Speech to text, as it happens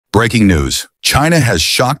Breaking news. China has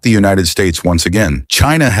shocked the United States once again.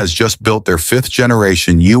 China has just built their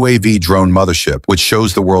 5th-generation UAV drone mothership, which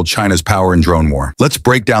shows the world China's power in drone war. Let's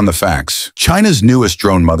break down the facts. China's newest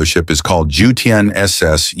drone mothership is called Jiu Tian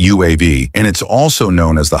SS UAV, and it's also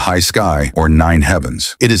known as the High Sky or Nine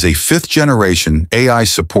Heavens. It is a 5th-generation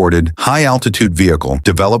AI-supported, high-altitude vehicle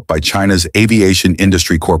developed by China's Aviation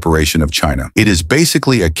Industry Corporation of China. It is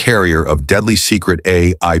basically a carrier of deadly secret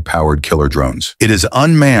AI-powered killer drones. It is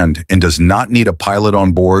unmanned and does not need a pilot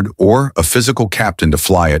on board or a physical captain to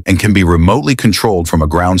fly it, and can be remotely controlled from a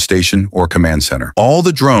ground station or command center. All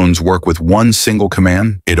the drones work with one single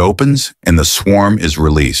command. It opens and the swarm is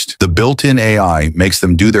released. The built-in AI makes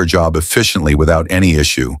them do their job efficiently without any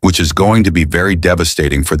issue, which is going to be very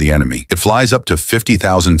devastating for the enemy. It flies up to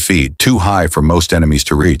 50,000 feet, too high for most enemies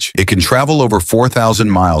to reach. It can travel over 4,000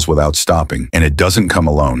 miles without stopping, and it doesn't come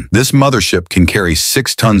alone. This mothership can carry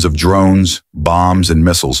 6 tons of drones, bombs, and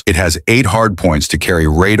missiles. It has 8 hard points to carry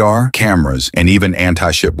radar, cameras, and even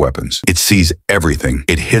anti-ship weapons. It sees everything.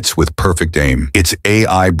 It hits with perfect aim. Its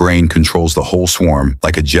AI brain controls the whole swarm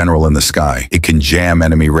like a general in the sky. It can jam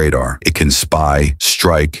enemy radar. It can spy,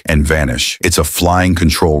 strike, and vanish. It's a flying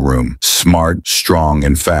control room. Smart, strong,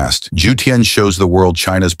 and fast. Jiu Tian shows the world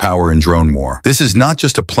China's power in drone war. This is not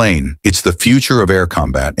just a plane. It's the future of air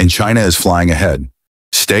combat, and China is flying ahead.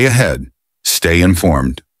 Stay ahead. Stay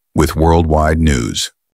informed with worldwide news.